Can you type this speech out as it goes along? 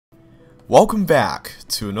Welcome back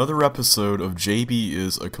to another episode of JB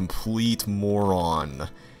is a Complete Moron.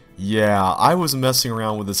 Yeah, I was messing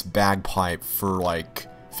around with this bagpipe for like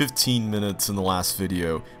 15 minutes in the last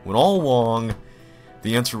video, when all along,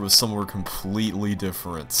 the answer was somewhere completely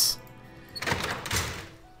different.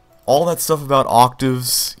 All that stuff about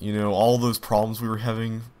octaves, you know, all those problems we were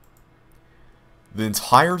having, the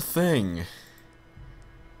entire thing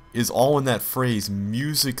is all in that phrase,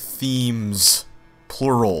 music themes,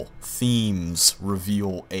 plural, themes,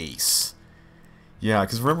 reveal ace. Yeah,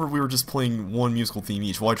 because remember we were just playing one musical theme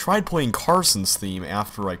each. Well, I tried playing Carson's theme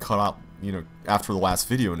after I cut out, you know, after the last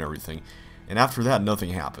video and everything. And after that,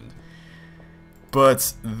 nothing happened.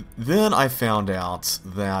 But then I found out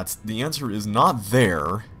that the answer is not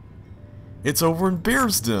there. It's over in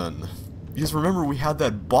Bear's Den. Because remember, we had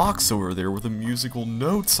that box over there with the musical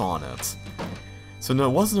notes on it. So no,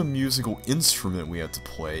 it wasn't a musical instrument we had to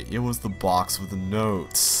play, it was the box with the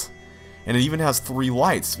notes. And it even has 3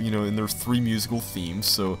 lights, you know, and there's 3 musical themes,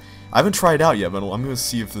 so I haven't tried it out yet, but I'm going to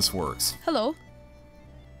see if this works. Hello.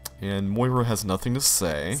 And Moira has nothing to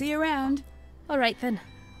say. See you around. Alright then.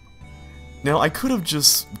 Now, I could have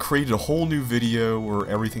just created a whole new video where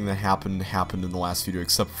everything that happened in the last video,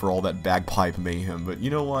 except for all that bagpipe mayhem, but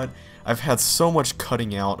you know what? I've had so much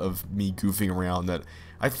cutting out of me goofing around that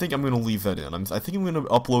I think I'm going to leave that in. I think I'm going to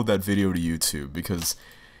upload that video to YouTube, because,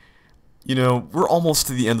 you know, we're almost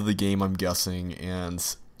to the end of the game, I'm guessing,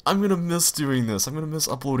 and I'm going to miss doing this. I'm going to miss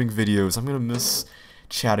uploading videos. I'm going to miss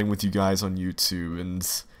chatting with you guys on YouTube, and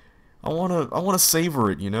I want to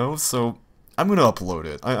savor it, you know? So I'm going to upload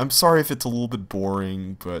it. I'm sorry if it's a little bit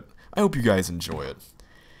boring, but I hope you guys enjoy it.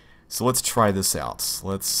 So let's try this out.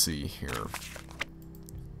 Let's see here.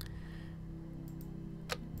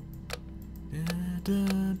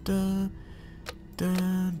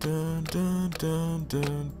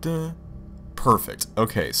 Perfect.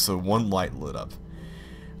 Okay, so one light lit up.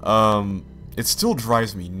 It still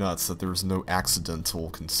drives me nuts that there's no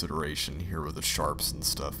accidental consideration here with the sharps and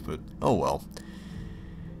stuff, but oh well.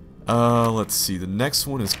 Let's see, the next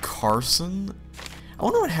one is Carson. I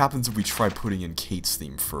wonder what happens if we try putting in Kate's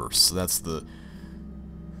theme first. So that's the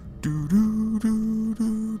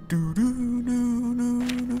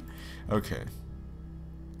okay.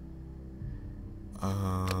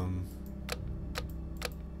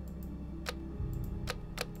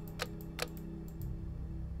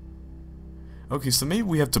 Okay, so maybe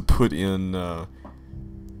we have to put in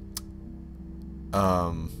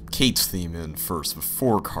Kate's theme in first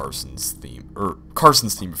before Carson's theme, or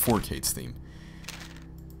Carson's theme before Kate's theme.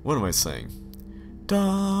 What am I saying?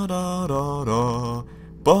 Da da da da,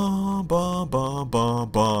 bum bum bum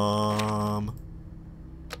bum bum.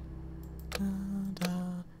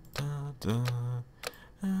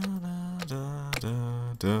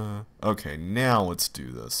 Okay, now let's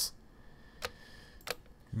do this.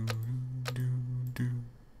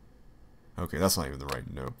 Okay, that's not even the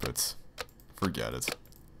right note, but forget it.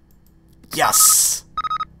 Yes!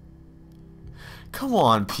 Come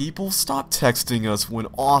on, people, stop texting us when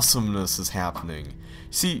awesomeness is happening.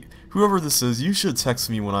 See, whoever this is, you should text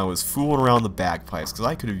me when I was fooling around the bagpipes, because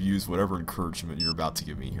I could have used whatever encouragement you're about to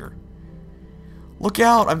give me here. Look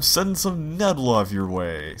out, I'm sending some Ned love your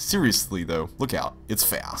way. Seriously, though, look out. It's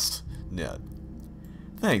fast. Ned.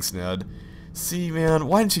 Thanks, Ned. See, man,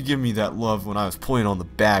 why didn't you give me that love when I was playing on the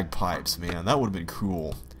bagpipes, man? That would have been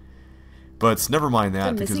cool. But never mind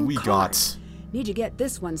that, because we got... Need to get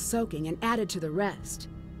this one soaking and added to the rest.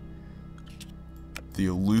 The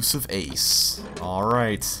elusive ace.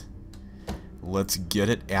 Alright. Let's get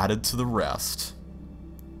it added to the rest.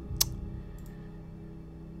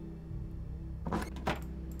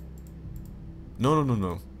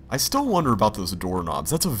 No. I still wonder about those doorknobs.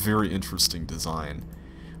 That's a very interesting design.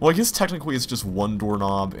 Well, I guess technically it's just one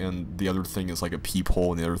doorknob, and the other thing is like a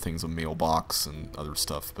peephole, and the other thing's a mailbox and other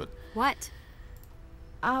stuff, but... What?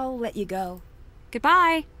 I'll let you go.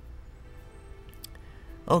 Goodbye.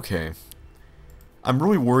 Okay. I'm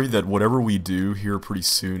really worried that whatever we do here pretty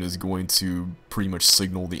soon is going to pretty much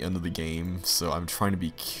signal the end of the game, so I'm trying to be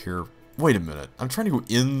careful. Wait a minute. I'm trying to go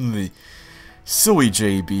in the... Silly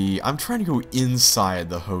JB. I'm trying to go inside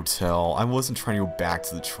the hotel. I wasn't trying to go back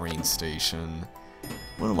to the train station.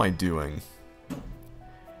 What am I doing?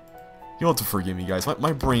 You'll have to forgive me, guys.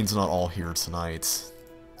 My brain's not all here tonight.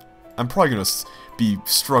 I'm probably going to be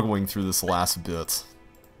struggling through this last bit.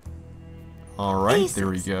 Alright, there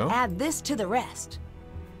we go. Add this to the rest.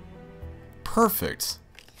 Perfect.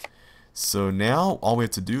 So now, all we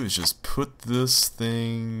have to do is just put this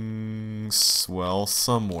thing, well,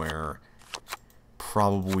 somewhere.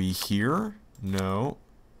 Probably here? No.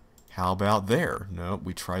 How about there? No,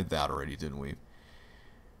 we tried that already, didn't we?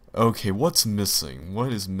 Okay, what's missing?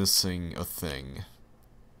 What is missing a thing?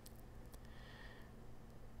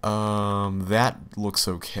 That looks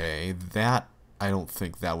okay. That, I don't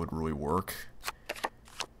think that would really work.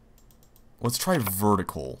 Let's try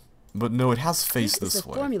vertical. But no, it has face This is this the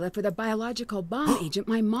way. formula for the biological bomb agent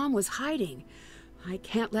my mom was hiding. I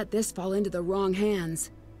can't let this fall into the wrong hands.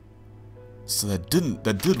 So that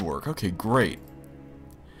did work. Okay, great.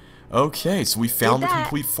 Okay, so we found the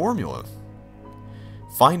complete formula.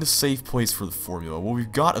 Find a safe place for the formula. Well,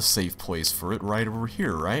 we've got a safe place for it right over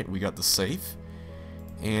here, right? We got the safe.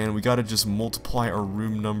 And we gotta just multiply our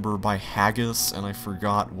room number by haggis, and I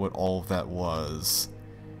forgot what all of that was.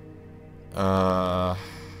 I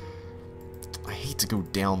hate to go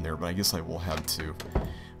down there, but I guess I will have to.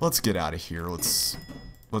 Let's get out of here. Let's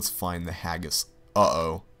find the haggis.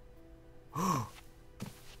 Uh-oh.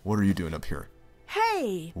 What are you doing up here?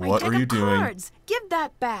 Hey! What are you doing? Cards. Give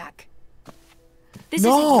that back! This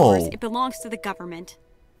No! isn't yours. It belongs to the government.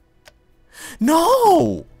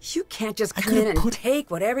 No! You can't just I come in could've and put- take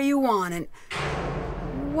whatever you want and...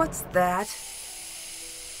 What's that?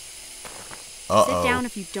 Uh-oh. Sit down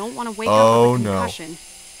if you don't want to wake Oh, up with a no. concussion.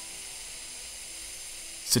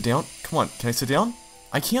 Sit down? Come on, can I sit down?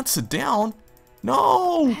 I can't sit down!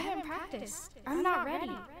 No! haven't practiced. I'm not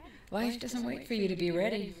ready. Life doesn't wait for you to be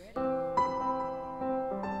ready.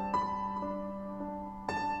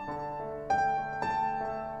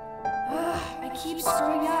 I keep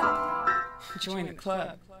screwing up. Join the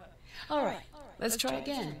club. All right, let's try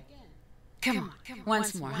again. Come on,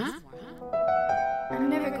 once more, huh? I'm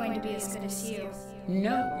never going to be as good as you.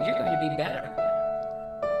 No, you're going to be better.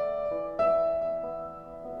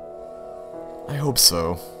 I hope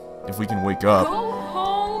so. If we can wake up. Go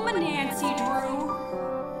home, Nancy Drew.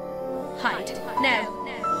 Hide. No.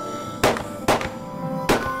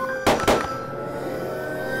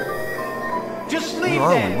 Just Where leave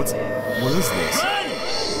are them. we? What is this?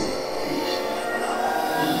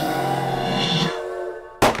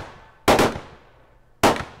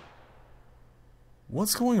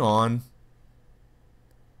 What's going on?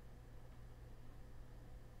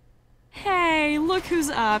 Hey, look who's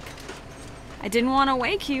up. I didn't want to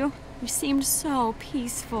wake you. You seemed so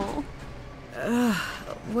peaceful.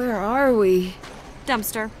 Where are we?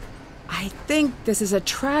 Dumpster. I think this is a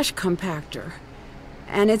trash compactor.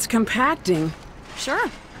 And it's compacting. Sure.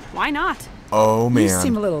 Why not? Oh You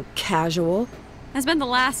seem a man. little casual. I spent the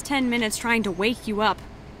last 10 minutes trying to wake you up.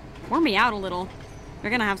 Warm me out a little.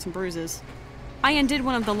 You're gonna have some bruises. I undid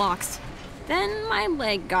one of the locks. Then my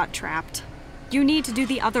leg got trapped. You need to do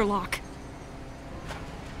the other lock.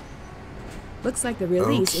 Looks like the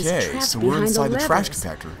release Okay, is trapped so behind we're inside the the trash levers.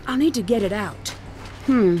 compactor. I'll need to get it out.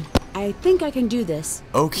 I think I can do this.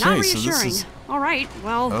 Okay, Not so reassuring. this is All right,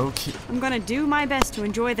 well, okay. I'm gonna do my best to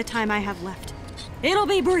enjoy the time I have left. It'll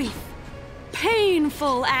be brief,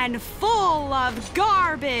 painful, and full of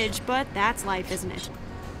garbage, but that's life, isn't it?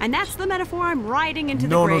 And that's the metaphor I'm riding into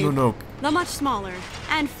No, the no, grave. no, no. The much smaller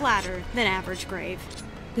and flatter than average grave.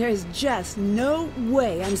 There's just no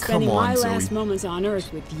way I'm spending on, my last Zoe. moments on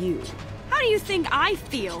Earth with you. How do you think I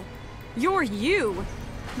feel? You're you,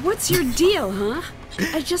 What's your deal, huh?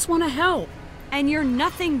 I just want to help. and you're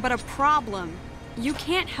nothing but a problem. You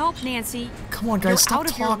can't help, Nancy. Come on, You're guys, stop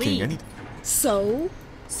out of your talking. I league. need. So?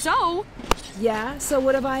 So, Yeah, so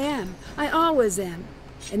what if I am? I always am.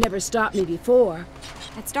 It never stopped me before.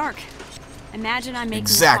 it's dark. Imagine I'm making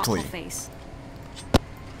Exactly. a thoughtful face.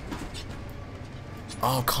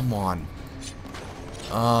 Oh, come on.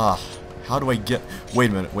 How do I get... Wait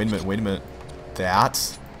a minute. That.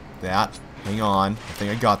 Hang on. I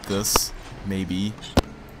think I got this. Maybe.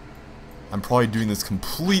 I'm probably doing this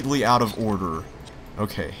completely out of order.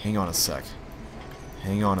 Okay, hang on a sec.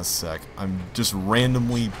 I'm just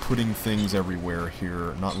randomly putting things everywhere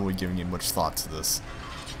here, not really giving it much thought to this.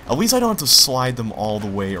 At least I don't have to slide them all the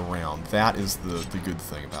way around. That is the good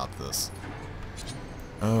thing about this.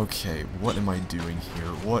 Okay, what am I doing here?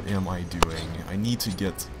 I need to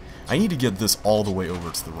get this all the way over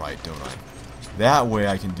to the right, don't I? That way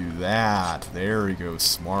I can do that. There we go.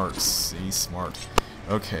 Smart. See, smart.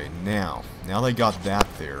 Okay, now that I got that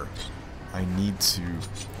there, I need to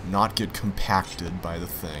not get compacted by the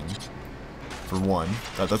thing. For one,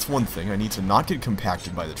 that's one thing. I need to not get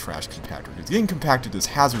compacted by the trash compactor, because getting compacted is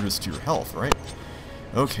hazardous to your health, right?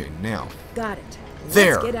 Okay, now. Got it.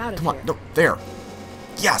 There! Let's get out of Come here. on, no, there!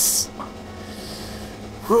 Yes!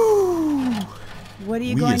 Whoo! What are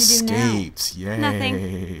you We going to do now? escaped! Yay!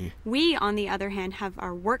 Nothing. We, on the other hand, have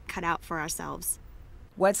our work cut out for ourselves.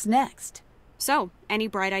 What's next? So, any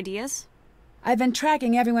bright ideas? I've been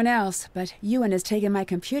tracking everyone else, but Ewan has taken my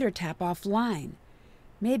computer tap offline.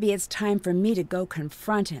 Maybe it's time for me to go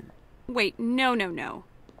confront him. Wait, no.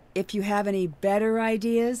 If you have any better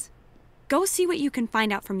ideas? Go see what you can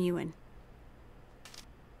find out from Ewan.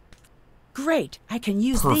 Great, I can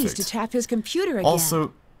use these to tap his computer again.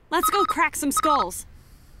 Also... Let's go crack some skulls.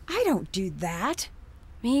 I don't do that.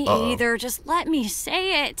 Me either, just let me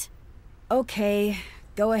say it. Okay,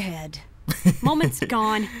 go ahead. Moment's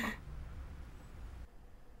gone.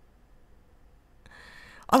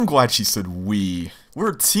 I'm glad she said we.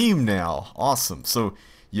 We're a team now. Awesome. So,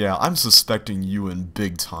 yeah, I'm suspecting Ewan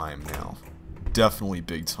big time now. Definitely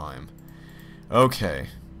big time. Okay.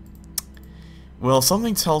 Well,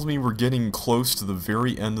 something tells me we're getting close to the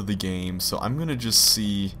very end of the game, so I'm gonna just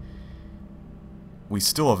see... We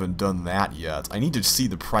still haven't done that yet. I need to see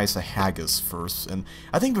the price of haggis first, and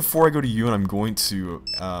I think before I go to Ewan, I'm going to...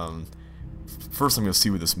 First, I'm gonna see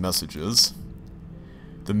what this message is.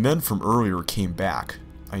 The men from earlier came back.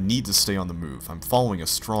 I need to stay on the move. I'm following a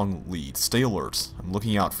strong lead. Stay alert. I'm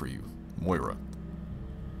looking out for you. Moira.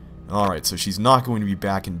 Alright, so she's not going to be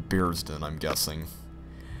back in Bearsden, I'm guessing.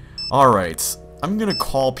 Alright, I'm gonna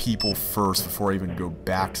call people first before I even go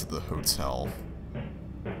back to the hotel.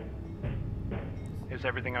 Is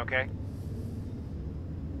everything okay?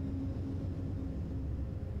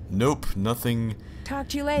 Nope, nothing... Talk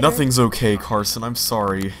to you later. Nothing's okay, Carson. I'm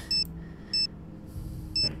sorry.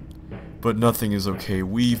 But nothing is okay.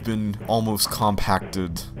 We've been almost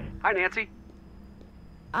compacted. Hi, Nancy.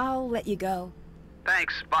 I'll let you go.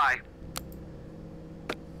 Thanks. Bye.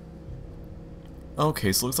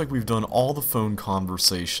 Okay, so it looks like we've done all the phone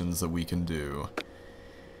conversations that we can do.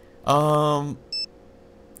 I'll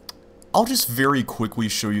just very quickly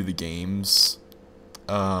show you the games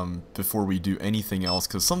before we do anything else,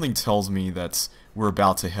 because something tells me that we're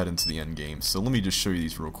about to head into the end game. So let me just show you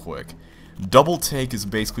these real quick. Double Take is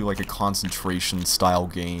basically like a concentration style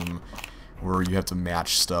game where you have to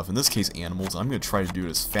match stuff. In this case, animals. I'm going to try to do it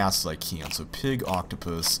as fast as I can. So pig,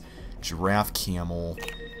 octopus, giraffe, camel,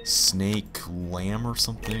 snake, lamb or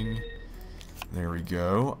something. There we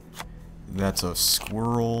go. That's a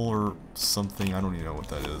squirrel or something. I don't even know what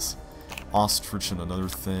that is. Ostrich and another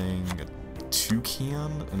thing. A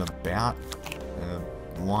toucan and a bat.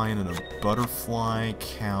 A lion and a butterfly.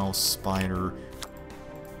 Cow, spider.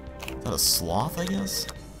 Is that a sloth, I guess?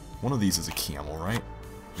 One of these is a camel, right?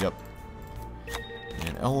 Yep.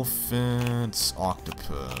 An elephant,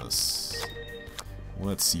 octopus.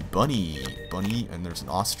 Let's see, bunny, and there's an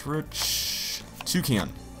ostrich.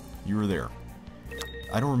 Toucan, you were there.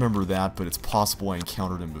 I don't remember that, but it's possible I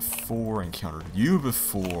encountered him before. I encountered you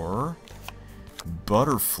before.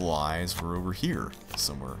 Butterflies were over here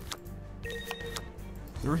somewhere.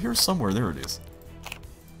 They were here somewhere. There it is.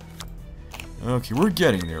 Okay, we're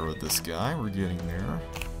getting there with this guy. We're getting there.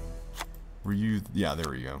 Were you... Yeah,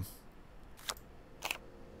 there we go.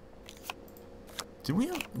 Did we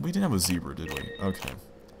have... We didn't have a zebra, did we? Okay.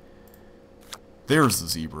 There's the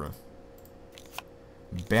zebra.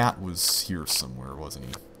 Bat was here somewhere, wasn't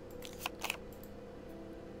he?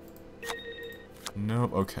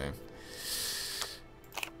 Nope, okay.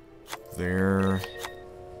 There.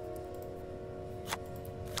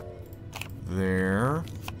 There.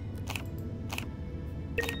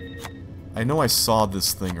 I know I saw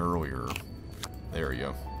this thing earlier. There we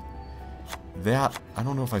go. That, I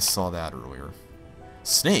don't know if I saw that earlier.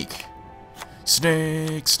 Snake!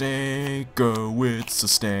 Snake, snake, go, it's a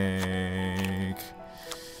snake.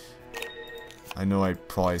 I know I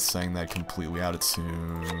probably sang that completely out of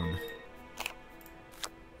tune.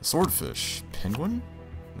 Swordfish. Penguin?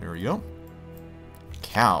 There we go.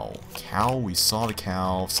 Cow. Cow, we saw the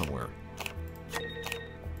cow somewhere.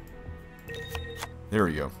 There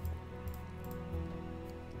we go.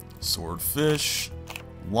 Swordfish.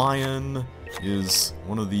 Lion is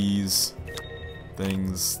one of these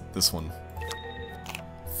things. This one.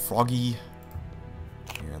 Froggy.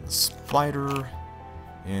 And the spider.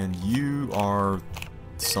 And you are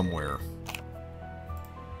somewhere.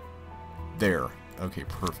 There. Okay,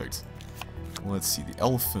 perfect. Let's see, the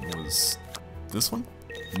elephant was this one?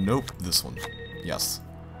 Nope, this one. Yes.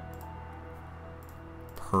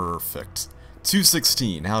 Perfect.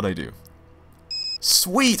 216, how'd I do?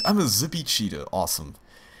 Sweet! I'm a zippy cheetah. Awesome.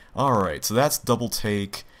 Alright, so that's Double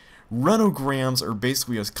Take. Renograms are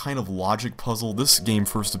basically a kind of logic puzzle. This game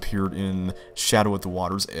first appeared in Shadow at the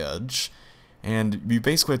Water's Edge. And you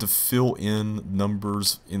basically have to fill in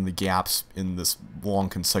numbers in the gaps in this long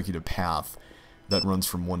consecutive path that runs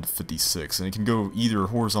from 1 to 56. And it can go either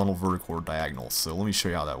horizontal, vertical, or diagonal. So let me show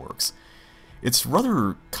you how that works. it's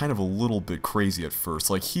rather kind of a little bit crazy at first.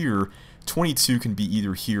 Like here, 22 can be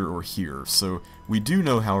either here or here. So we do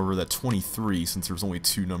know, however, that 23, since there's only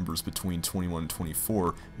two numbers between 21 and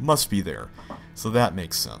 24, must be there. So that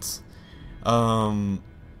makes sense.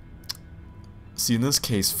 See, in this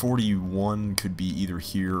case, 41 could be either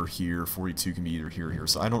here or here, 42 can be either here or here,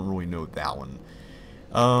 so I don't really know that one.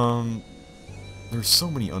 There's so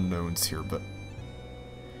many unknowns here, but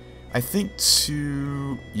I think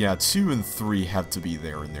 2 and 3 have to be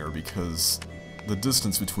there and there, because the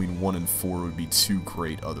distance between 1 and 4 would be too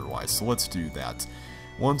great otherwise, so let's do that.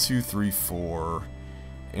 1, 2, 3, 4,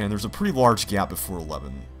 and there's a pretty large gap before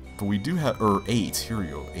 11, but we do have, or 8, here we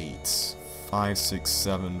go, 8. 5, 6,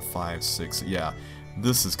 7, 5, 6, yeah,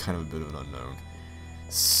 this is kind of a bit of an unknown.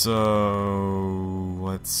 So,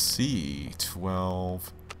 let's see,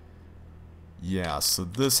 12, yeah, so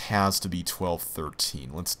this has to be 12,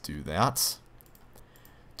 13, let's do that.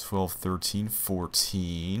 12, 13,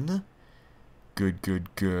 14, good,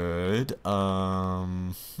 good, good,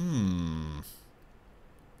 well,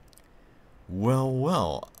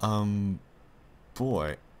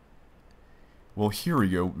 boy. Well, here we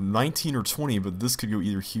go, 19 or 20, but this could go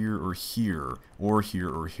either here or here, or here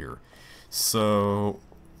or here. So,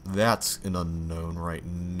 that's an unknown right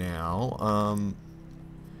now.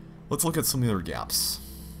 Let's look at some of the other gaps.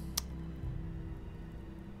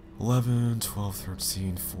 11, 12,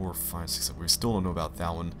 13, 4, 5, 6, 7. We still don't know about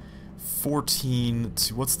that one. 14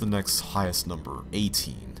 to, what's the next highest number?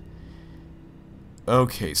 18.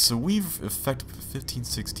 Okay, so we've effectively 15,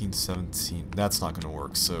 16, 17. That's not going to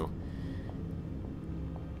work, so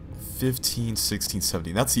 15, 16,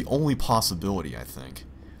 17. That's the only possibility, I think.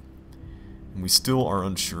 And we still are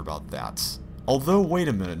unsure about that. Although, wait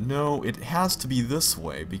a minute, no, it has to be this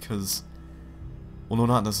way, because... Well, no,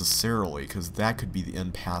 not necessarily, because that could be the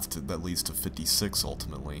end path that leads to 56,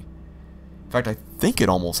 ultimately. In fact, I think it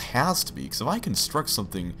almost has to be, because if I construct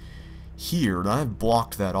something here, then I've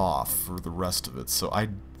blocked that off for the rest of it, so I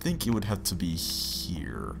think it would have to be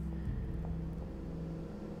here.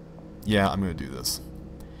 Yeah, I'm going to do this.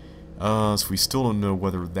 So we still don't know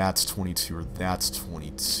whether that's 22 or that's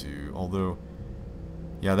 22, although,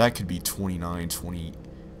 yeah, that could be 29, 20,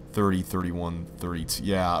 30, 31, 32,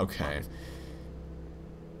 yeah, okay.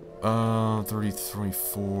 30,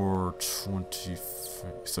 34, 20,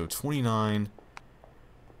 so 29,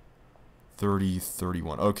 30,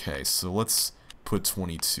 31, okay, so let's put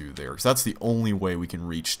 22 there, because that's the only way we can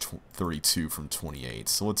reach 32 from 28,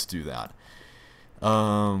 so let's do that.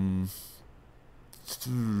 7,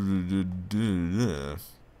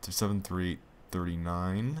 3,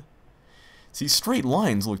 39. See, straight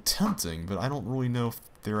lines look tempting, but I don't really know if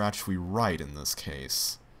they're actually right in this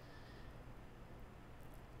case.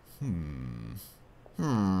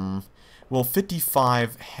 Well,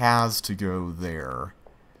 55 has to go there.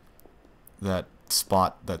 That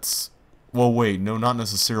spot that's... Well, wait, no, not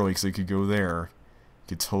necessarily, because it could go there. It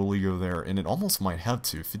could totally go there, and it almost might have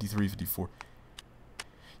to. 53, 54...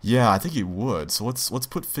 Yeah, I think it would. So let's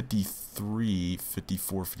put 53,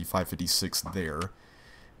 54, 55, 56 there,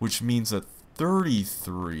 which means that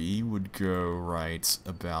 33 would go right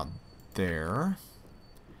about there.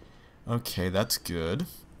 Okay, that's good.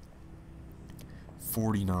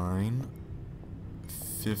 49,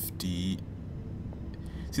 50.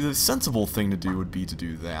 See, the sensible thing to do would be to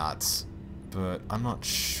do that, but I'm not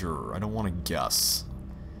sure. I don't want to guess.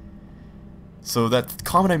 So that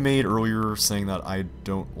comment I made earlier saying that I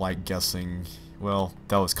don't like guessing, well,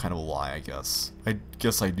 that was kind of a lie, I guess. I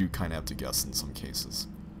guess I do kind of have to guess in some cases.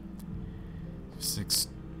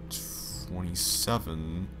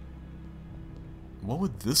 627. What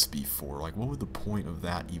would this be for? Like, what would the point of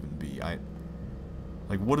that even be? Like,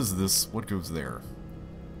 what is this? What goes there?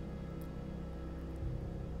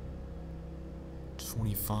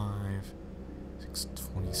 25.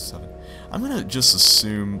 627. I'm gonna just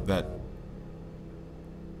assume that...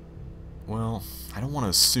 Well, I don't want to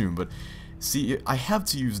assume, but see, I have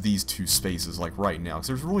to use these two spaces, like right now, because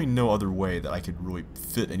there's really no other way that I could really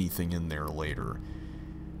fit anything in there later.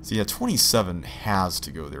 So yeah, 27 has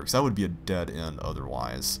to go there, because that would be a dead end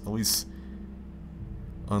otherwise. At least,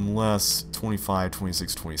 unless 25,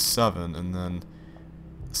 26, 27, and then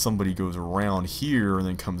somebody goes around here and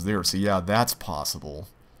then comes there. So yeah, that's possible.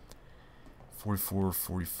 44,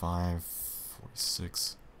 45,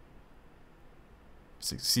 46...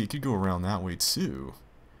 See, it could go around that way too.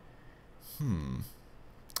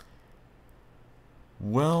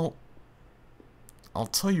 Well, I'll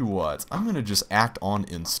tell you what. I'm going to just act on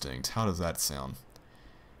instinct. How does that sound?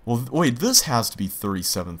 Well, wait, this has to be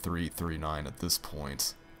 37, 39 at this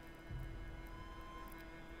point.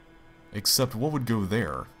 Except, what would go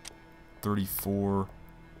there? 34.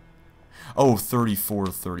 Oh, 34,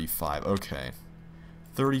 35. Okay.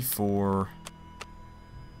 34,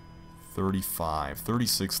 35,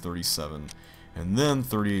 36, 37, and then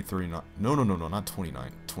 38, 39. No, not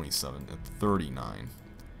 29, 27, and 39.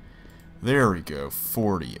 There we go,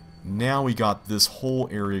 40. Now we got this whole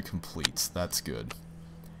area complete. That's good.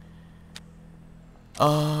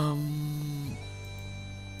 I'm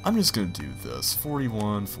just gonna do this.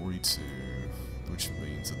 41, 42, which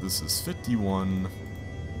means that this is 51.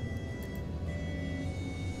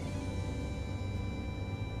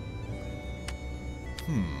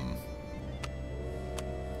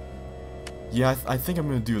 Yeah, I think I'm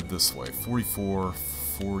going to do it this way. 44,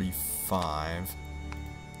 45,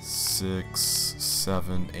 6,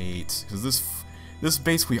 7, 8. Because this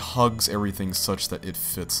basically hugs everything such that it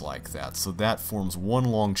fits like that. So that forms one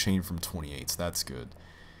long chain from 28. That's good.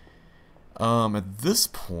 At this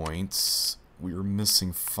point, we are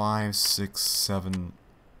missing 5, 6, 7.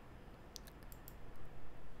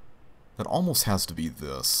 That almost has to be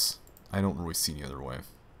this. I don't really see any other way.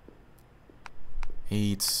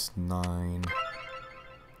 8, 9,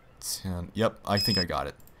 10. Yep, I think I got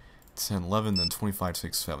it. 10, 11, then 25,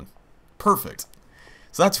 6, 7. Perfect.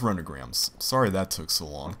 So that's Rendergrams. Sorry that took so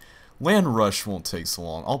long. Land Rush won't take so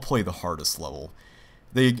long. I'll play the hardest level.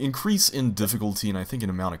 They increase in difficulty and I think in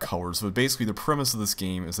amount of colors, but basically the premise of this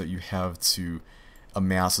game is that you have to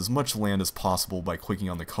amass as much land as possible by clicking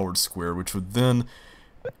on the colored square, which would then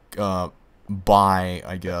buy,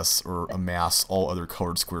 I guess, or amass all other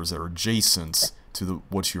colored squares that are adjacent to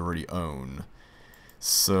what you already own.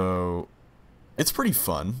 So it's pretty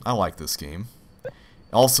fun. I like this game.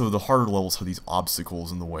 Also, the harder levels have these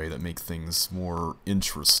obstacles in the way that make things more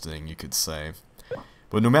interesting, you could say.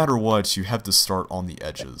 But no matter what, you have to start on the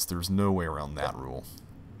edges. There's no way around that rule.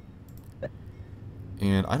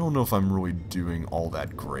 And I don't know if I'm really doing all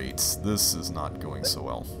that great. This is not going so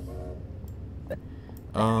well.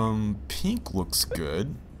 Pink looks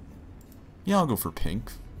good. Yeah, I'll go for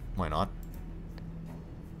pink. Why not?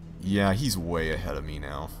 Yeah, he's way ahead of me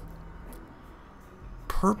now.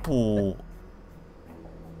 Purple...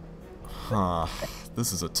 Huh.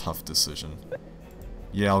 This is a tough decision.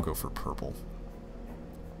 Yeah, I'll go for purple.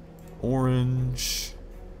 Orange...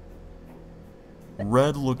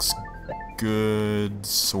 Red looks good,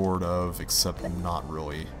 sort of, except not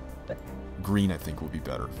really. Green, I think, will be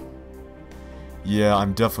better. Yeah,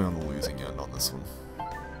 I'm definitely on the losing end on this one.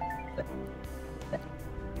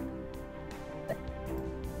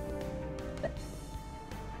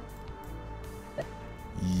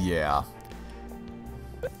 Yeah.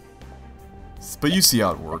 But you see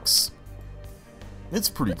how it works. It's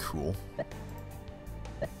pretty cool.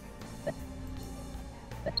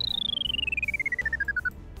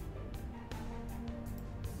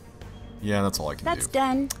 Yeah, that's all I can do. That's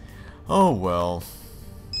done. Oh, well.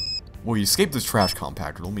 Well, you escaped this trash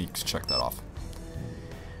compactor. Let me check that off.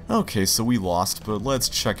 Okay, so we lost, but let's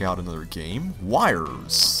check out another game.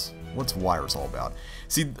 Wires. What's Wires all about?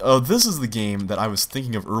 See, this is the game that I was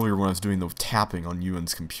thinking of earlier when I was doing the tapping on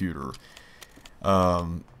Ewan's computer.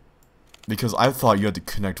 Because I thought you had to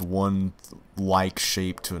connect one like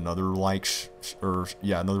shape to another like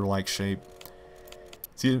another like shape.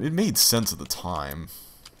 See, it made sense at the time.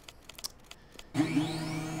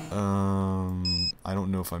 I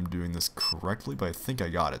don't know if I'm doing this correctly, but I think I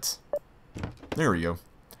got it. There we go.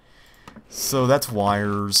 So that's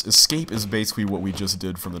Wires. Escape is basically what we just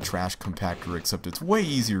did from the trash compactor, except it's way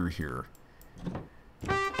easier here.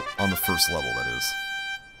 On the first level, that is.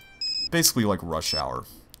 Basically like Rush Hour.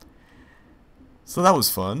 So that was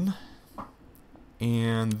fun.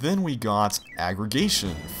 And then we got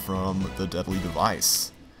Aggregation from the Deadly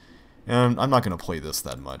Device. And I'm not going to play this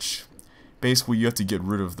that much. Basically, you have to get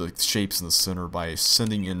rid of the shapes in the center by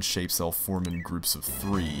sending in shapes that'll form in groups of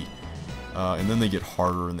 3. And then they get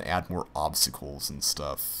harder and they add more obstacles and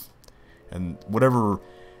stuff. And whatever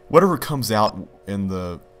comes out in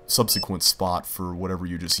the subsequent spot for whatever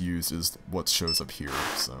you just used is what shows up here.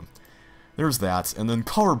 So there's that. And then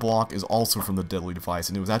Color Block is also from the Deadly Device,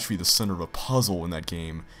 and it was actually the center of a puzzle in that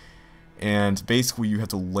game. And basically you have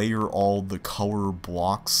to layer all the color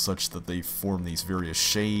blocks such that they form these various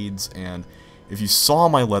shades, and if you saw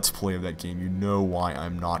my Let's Play of that game, you know why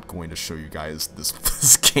I'm not going to show you guys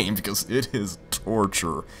this game, because it is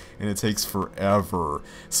torture, and it takes forever.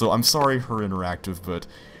 So I'm sorry, Her Interactive, but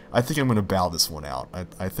I think I'm going to bow this one out.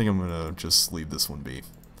 I think I'm going to just leave this one be.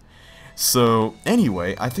 So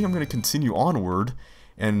anyway, I think I'm going to continue onward,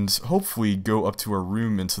 and hopefully go up to our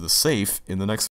room into the safe in the next